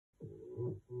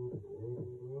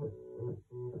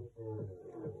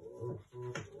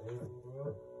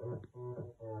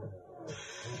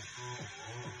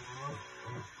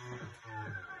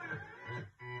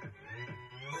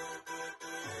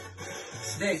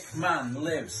Stick man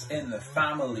lives in the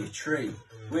family tree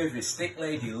with his stick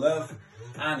lady love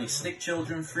and his stick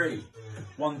children 3.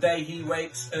 One day he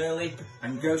wakes early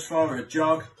and goes for a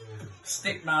jog.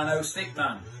 Stick man, oh stick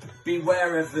man,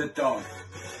 beware of the dog.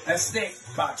 A stick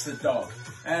backs the dog,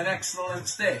 an excellent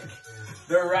stick,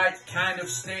 the right kind of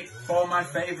stick for my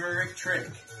favourite trick.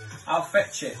 I'll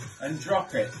fetch it and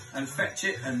drop it and fetch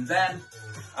it and then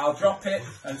I'll drop it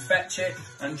and fetch it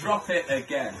and drop it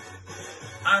again.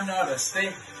 I'm not a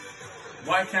stick,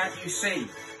 why can't you see?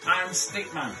 I'm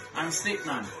Stickman, I'm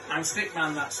Stickman, I'm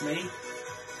Stickman, that's me.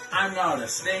 I'm not a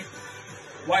stick,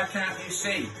 why can't you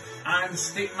see? I'm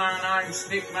Stickman, I'm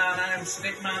Stickman, I'm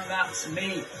Stickman, that's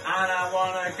me. And I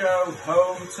wanna go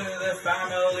home to the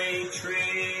family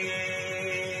tree.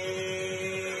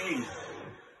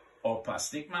 Up a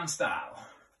Stickman style.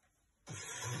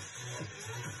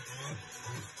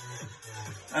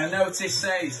 A notice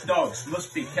says dogs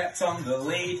must be kept on the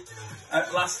lead.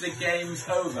 At last the game's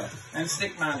over and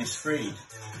Stickman is freed.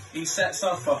 He sets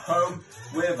off for home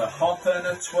with a hop and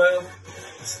a twirl.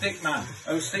 Stickman,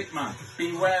 oh Stickman,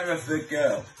 beware of the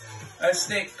girl. A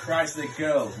stick, cries the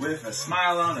girl with a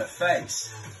smile on her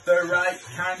face. The right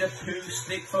kind of poo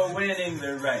stick for winning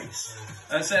the race.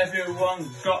 As everyone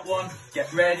got one,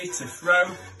 get ready to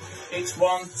throw. It's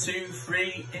 1, 2,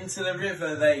 3, into the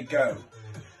river they go.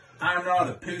 I'm not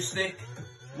a poo stick,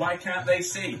 why can't they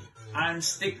see? I'm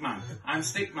Stickman, I'm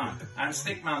Stickman, I'm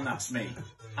Stickman, that's me.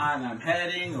 And I'm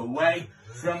heading away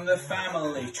from the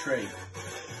family tree.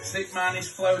 Stickman is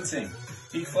floating,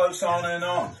 he floats on and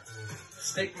on.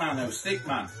 Stickman, oh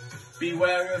Stickman,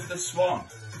 beware of the swan.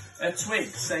 A twig,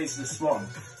 says the swan,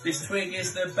 this twig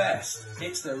is the best.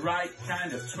 It's the right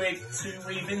kind of twig to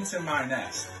weave into my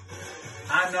nest.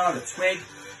 I'm not a twig,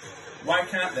 why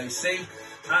can't they see?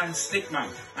 I'm Stickman,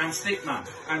 I'm Stickman,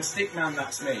 I'm Stickman,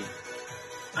 that's me.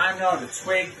 I'm not a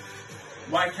twig,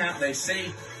 why can't they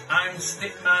see? I'm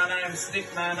Stickman, I'm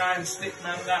Stickman, I'm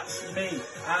Stickman, that's me.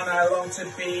 And I long to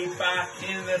be back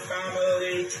in the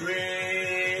family tree.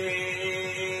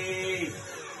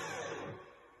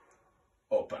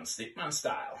 Up on Stickman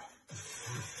style.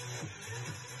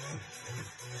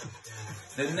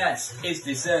 The nest is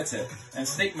deserted and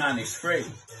Stickman is free.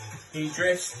 He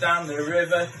drifts down the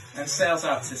river and sails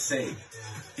out to sea.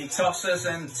 He tosses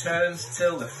and turns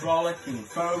till the frolicking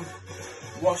foam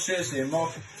washes him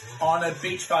up on a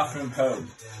beach far from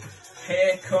home.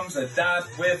 Here comes a dad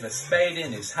with a spade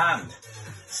in his hand.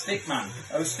 Stickman,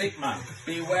 oh Stickman,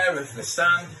 beware of the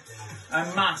sand. A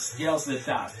mast, yells the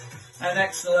dad, an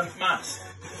excellent mast.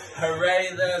 Hooray,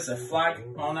 there's a flag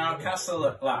on our castle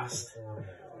at last.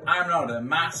 I'm not a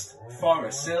mast for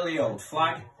a silly old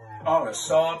flag, or a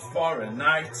sword for a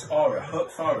knight, or a hook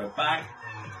for a bag.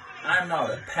 I'm not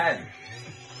a pen,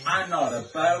 I'm not a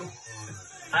bow,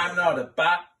 I'm not a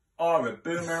bat or a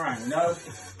boomerang, no.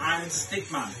 I'm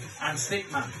Stickman, I'm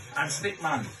Stickman, I'm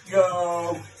Stickman,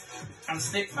 yo! I'm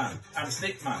Stickman, I'm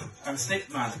Stickman, I'm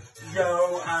Stickman,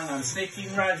 yo! And I'm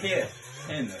sticking right here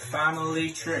in the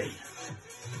family tree.